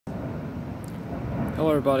Hello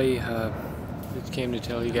everybody, just came to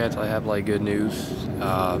tell you guys I have like good news.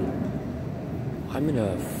 I'm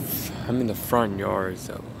in the front yard,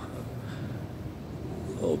 so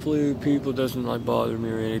hopefully people doesn't like bother me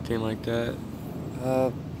or anything like that.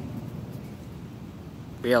 But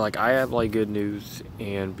yeah, like I have like good news,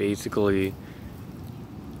 and basically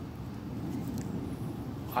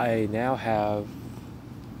I now have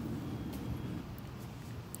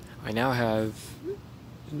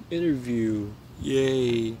an interview.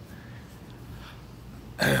 Yay.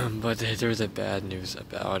 But there's a bad news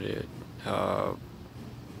about it.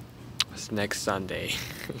 It's next Sunday.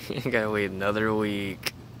 I gotta wait another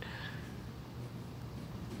week.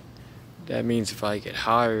 That means if I get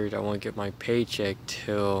hired, I won't get my paycheck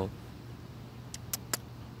till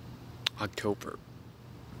October.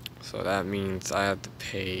 So that means I have to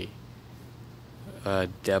pay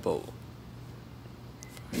double.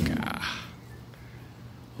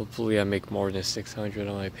 Hopefully I make more than $600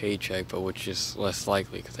 on my paycheck, but which is less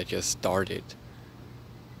likely because I just started.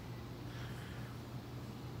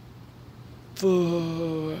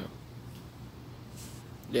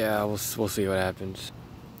 Yeah, we'll see what happens.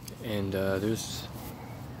 And there's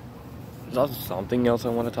also something else I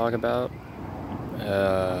want to talk about.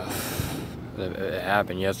 It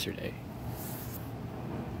happened yesterday.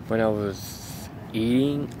 When I was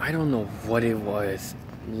eating, I don't know what it was,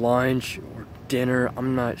 lunch or dinner,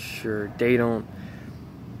 I'm not sure. They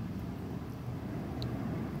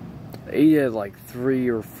ate at like 3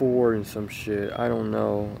 or 4 and some shit. I don't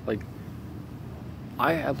know. Like,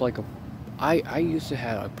 I used to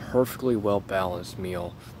have a perfectly well balanced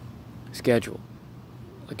meal schedule.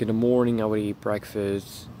 Like in the morning I would eat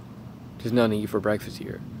breakfast. There's nothing to eat for breakfast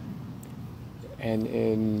here. And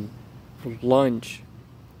in lunch,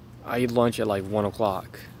 I eat lunch at like 1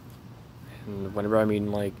 o'clock. And whenever I'm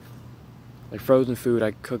eating like frozen food,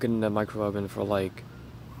 I cook it in the microwave oven for like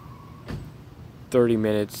 30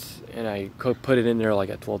 minutes, and I put it in there like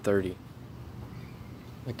at 12:30.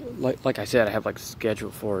 Like I said, I have like a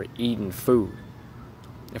schedule for eating food.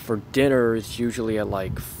 And for dinner, it's usually at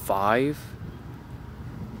like 5.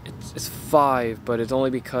 It's 5, but it's only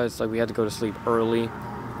because like we had to go to sleep early,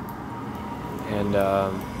 and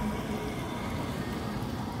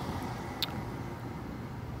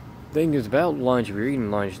thing is about lunch. If you're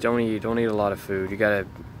eating lunch, don't eat a lot of food.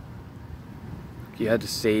 You have to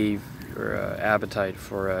save your appetite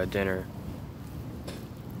for dinner.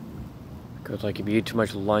 Because like if you eat too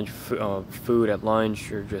much food at lunch,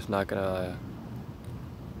 you're just not gonna,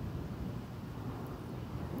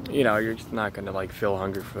 you're just not gonna like feel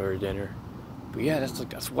hungry for dinner. But yeah,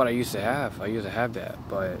 that's what I used to have. I used to have that,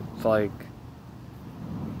 but it's like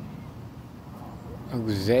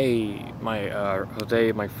Jose,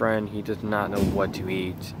 my friend, he does not know what to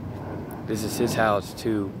eat. This is his house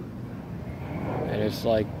too, and it's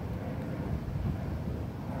like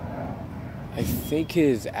I think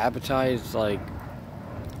his appetite is like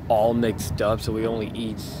all mixed up, so he only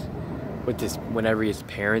eats with this whenever his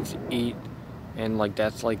parents eat, and like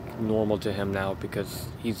that's like normal to him now because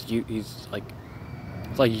he's like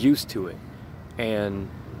used to it, and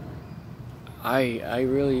I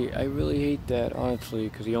really hate that, honestly,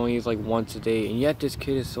 because he only eats like once a day, and yet this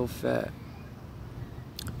kid is so fat.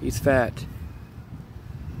 He's fat.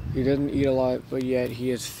 He doesn't eat a lot, but yet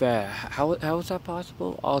he is fat. How is that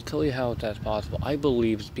possible? I'll tell you how that's possible. I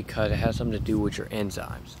believe it's because it has something to do with your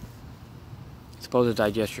enzymes. It's supposed to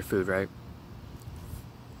digest your food, right?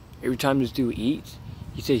 Every time this dude eats,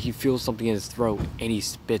 he says he feels something in his throat, and he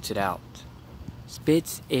spits it out.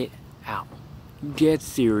 Spits it out. You get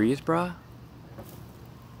serious, bruh?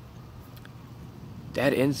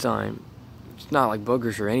 That enzyme, it's not like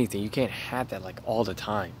boogers or anything. You can't have that like all the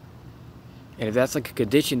time. And if that's like a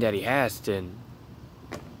condition that he has, then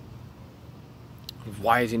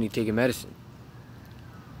why isn't he taking medicine?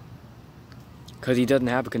 Because he doesn't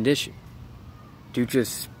have a condition. Dude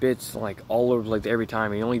just spits like all over like every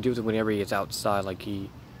time. He only does it whenever he gets outside. Like he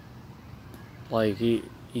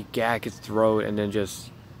gag his throat and then just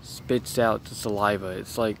spits out the saliva.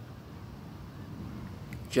 It's like,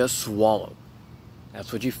 just swallow.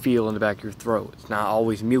 That's what you feel in the back of your throat. It's not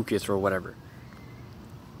always mucus or whatever.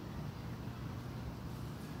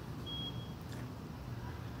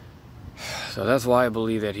 So that's why I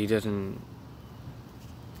believe that he doesn't,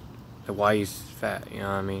 why he's fat, you know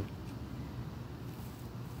what I mean?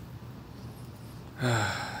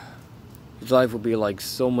 His life would be like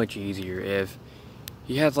so much easier if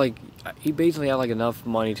he basically had like enough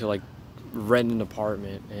money to like rent an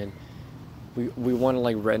apartment, and we want to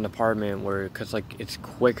like rent an apartment cause like it's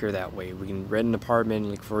quicker that way. We can rent an apartment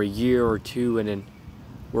like for a year or 2, and then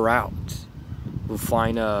we're out. We'll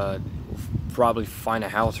find probably find a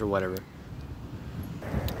house or whatever.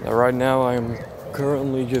 Now, right now, I'm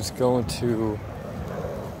currently just going to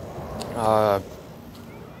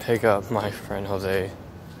pick up my friend Jose.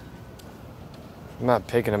 I'm not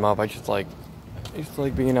picking him up. I just like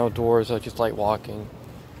being outdoors. I just like walking.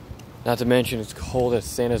 Not to mention, it's cold as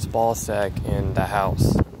Santa's ball sack in the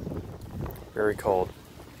house. Very cold.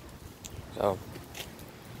 So,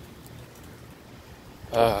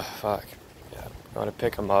 fuck. Yeah, I'm gonna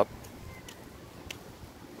pick him up.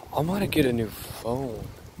 I'm gonna get a new phone.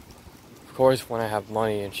 Of course, when I have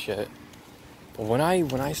money and shit. But when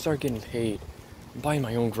I start getting paid, I'm buying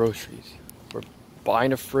my own groceries. We're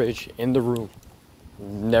buying a fridge in the room.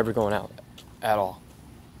 Never going out at all.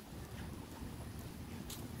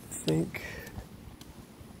 I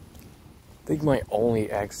think my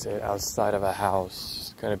only exit outside of a house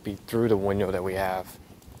is gonna be through the window that we have.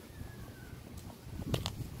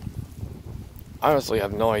 I honestly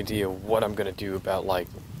have no idea what I'm gonna do about like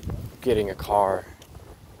getting a car.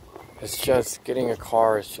 It's just getting a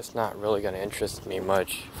car is just not really gonna interest me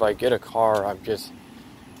much. If I get a car, I'm just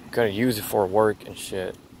gonna use it for work and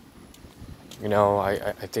shit. You know,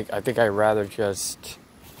 I think I'd rather just,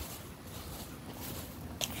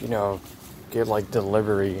 you know, get like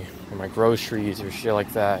delivery for my groceries or shit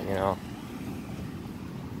like that, you know.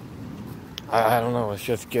 I don't know, it's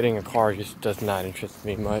just getting a car just does not interest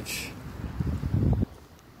me much.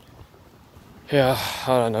 Yeah,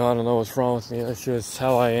 I don't know what's wrong with me. That's just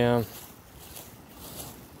how I am.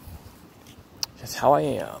 Just how I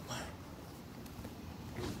am.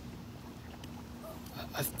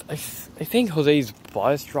 I think Jose's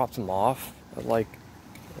bus dropped him off at like,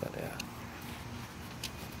 yeah.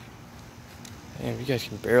 Damn, you guys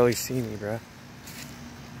can barely see me, bruh.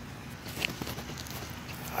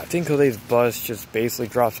 I think Jose's bus just basically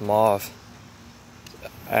drops him off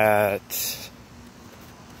at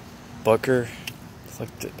Booker. It's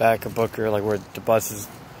like the back of Booker, like where the buses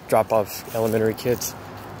drop off elementary kids.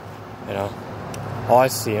 You know? Oh, I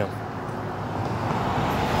see him.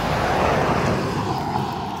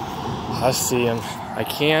 I see him. I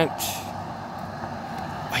can't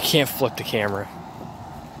flip the camera.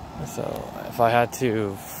 So if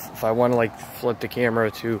I want to like flip the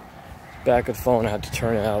camera to back of the phone, I have to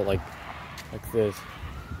turn it out like this.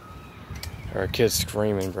 Or a kid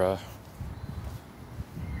screaming, bro.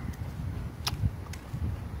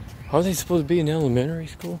 Are they supposed to be in elementary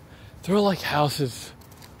school? There are like houses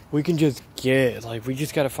we can just get. Like we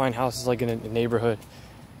just gotta find houses like in a neighborhood.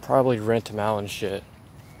 Probably rent them out and shit.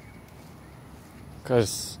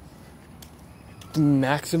 Cause the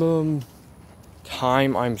maximum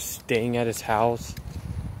time I'm staying at his house,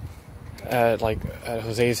 at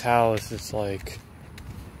Jose's house, is like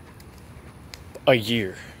a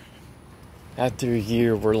year. After a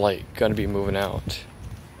year, we're like gonna be moving out.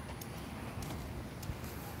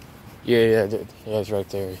 Yeah, it's right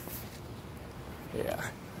there. Yeah.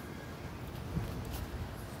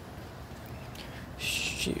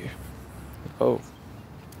 Shit. Oh.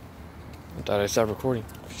 I thought I stopped recording.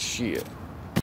 Shit.